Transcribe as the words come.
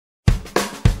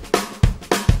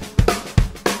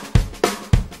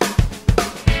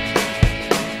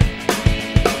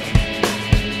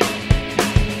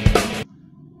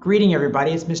Greeting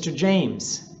everybody, it's Mr.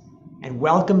 James, and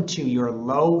welcome to your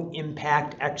low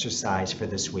impact exercise for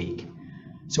this week.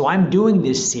 So I'm doing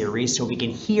this series so we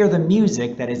can hear the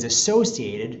music that is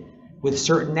associated with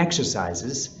certain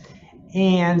exercises,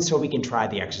 and so we can try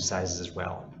the exercises as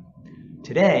well.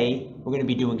 Today, we're going to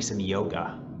be doing some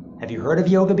yoga. Have you heard of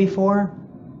yoga before?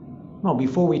 Well,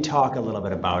 before we talk a little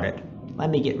bit about it, let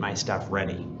me get my stuff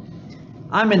ready.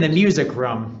 I'm in the music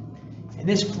room, and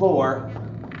this floor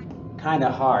kind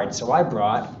of hard, so I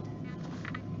brought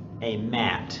a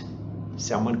mat.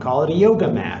 Someone call it a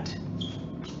yoga mat.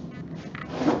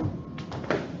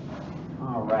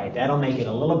 All right, that'll make it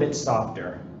a little bit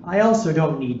softer. I also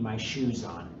don't need my shoes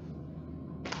on.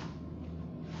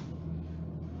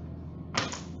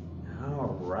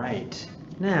 All right,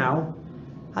 now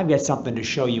I've got something to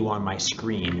show you on my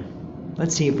screen.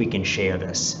 Let's see if we can share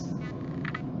this.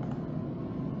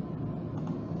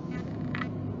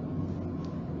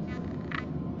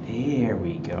 There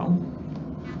we go.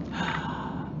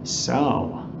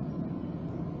 So,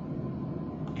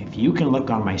 if you can look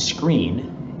on my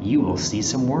screen, you will see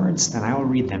some words, then I will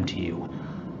read them to you.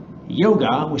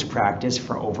 Yoga was practiced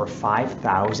for over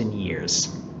 5,000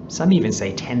 years. Some even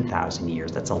say 10,000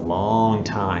 years. That's a long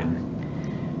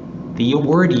time. The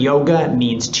word yoga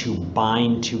means to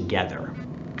bind together.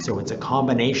 So it's a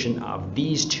combination of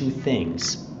these two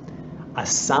things.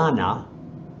 Asana,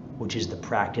 which is the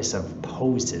practice of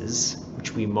poses,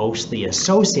 which we mostly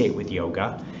associate with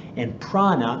yoga, and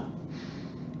prana,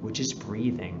 which is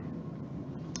breathing.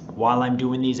 While I'm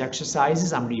doing these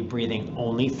exercises, I'm going to be breathing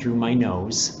only through my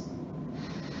nose,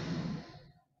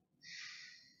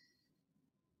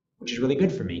 which is really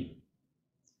good for me.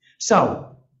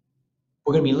 So,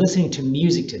 we're going to be listening to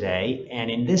music today, and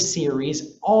in this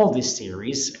series, all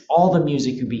the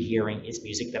music you'll be hearing is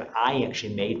music that I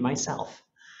actually made myself.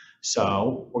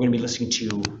 So we're going to be listening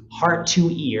to Heart to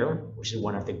Ear, which is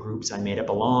one of the groups I made up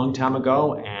a long time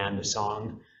ago, and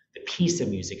the piece of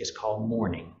music is called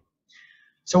Morning.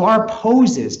 So our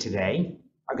poses today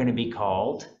are going to be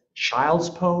called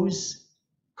Child's Pose,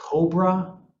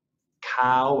 Cobra,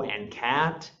 Cow and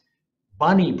Cat,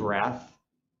 Bunny Breath,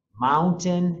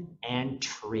 Mountain, and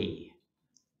Tree.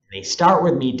 They start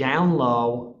with me down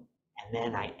low, and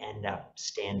then I end up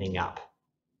standing up.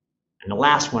 And the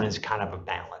last one is kind of a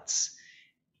balance.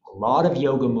 A lot of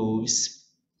yoga moves,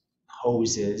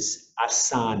 poses,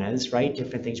 asanas, right?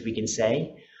 Different things we can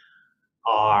say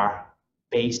are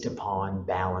based upon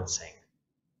balancing.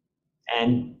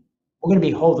 And we're going to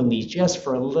be holding these just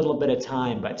for a little bit of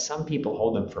time, but some people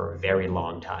hold them for a very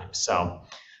long time. So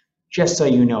just so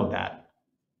you know that.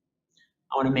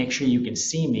 I want to make sure you can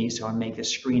see me, so I'll make the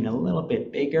screen a little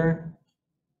bit bigger.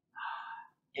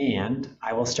 And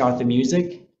I will start the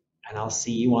music, and I'll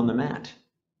see you on the mat.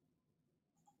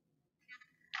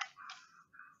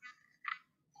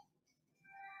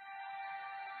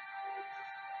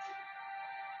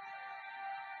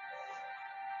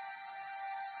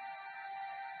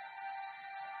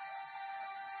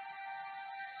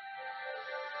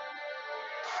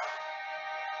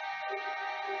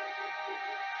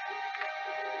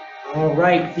 All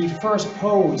right, the first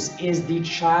pose is the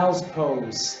child's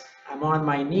pose. I'm on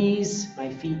my knees, my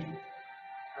feet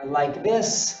are like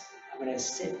this. I'm going to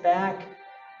sit back,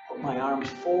 put my arms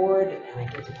forward, and I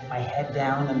get to put my head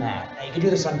down on the mat. Now you can do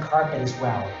this on carpet as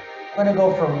well. I'm going to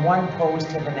go from one pose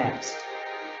to the next.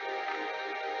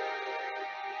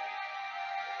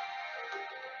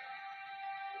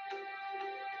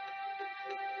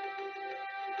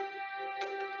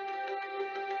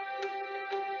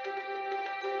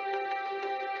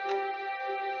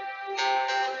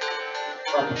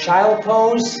 From child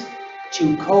pose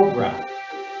to cobra.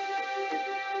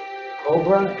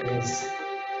 Cobra is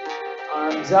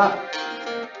arms up,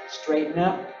 straighten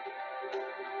up,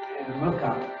 and look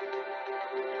up.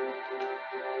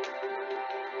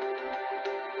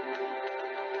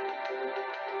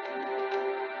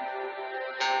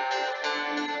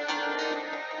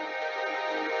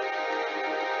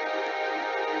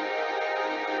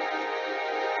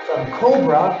 From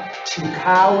cobra to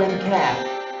cow and cat.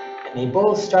 And they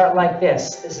both start like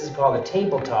this. This is called a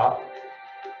tabletop.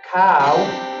 Cow,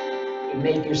 you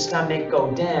make your stomach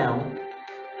go down,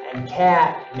 and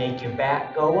cat, you make your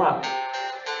back go up.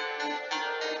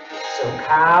 So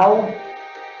cow,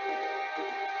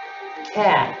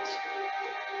 cat,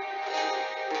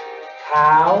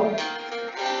 cow,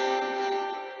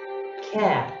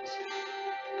 cat.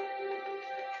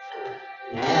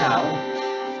 Now,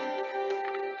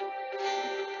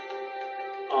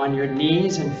 on your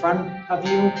knees in front of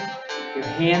you, your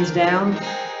hands down,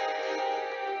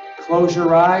 close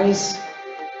your eyes,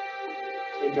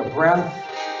 take a breath,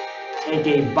 Take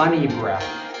a bunny breath.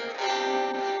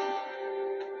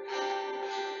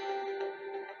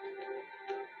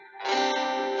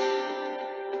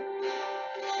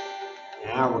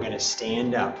 Now we're going to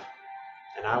stand up.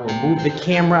 And I will move the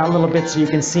camera a little bit so you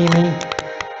can see me.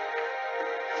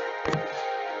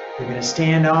 You're going to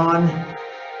stand on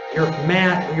your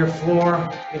mat or your floor.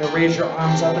 You're going to raise your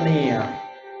arms up in the air.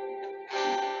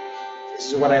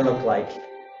 This is what I look like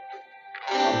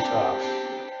on top.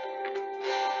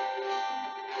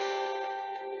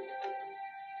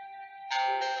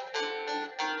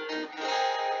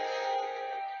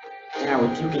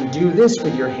 Now, if you can do this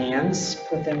with your hands,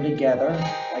 put them together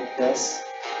like this.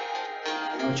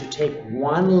 I want you to take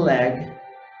one leg.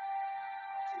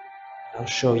 I'll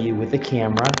show you with the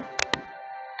camera.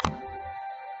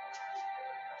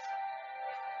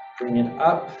 Bring it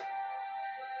up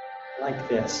like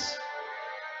this.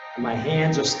 And my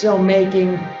hands are still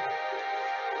making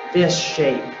this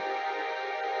shape.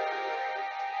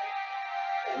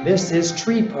 And this is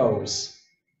tree pose.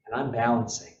 And I'm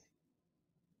balancing.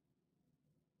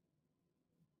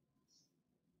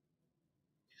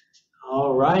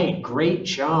 All right, great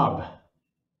job.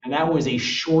 And that was a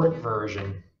short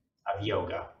version of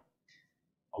yoga.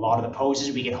 A lot of the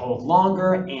poses we could hold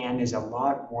longer, and there's a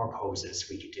lot more poses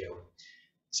we could do.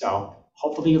 So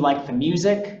hopefully you like the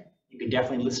music. You can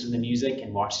definitely listen to the music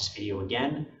and watch this video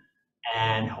again.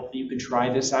 And hopefully you can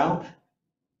try this out.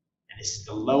 And this is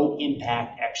the low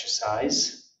impact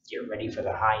exercise. Get ready for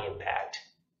the high impact.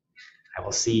 I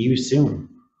will see you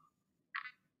soon.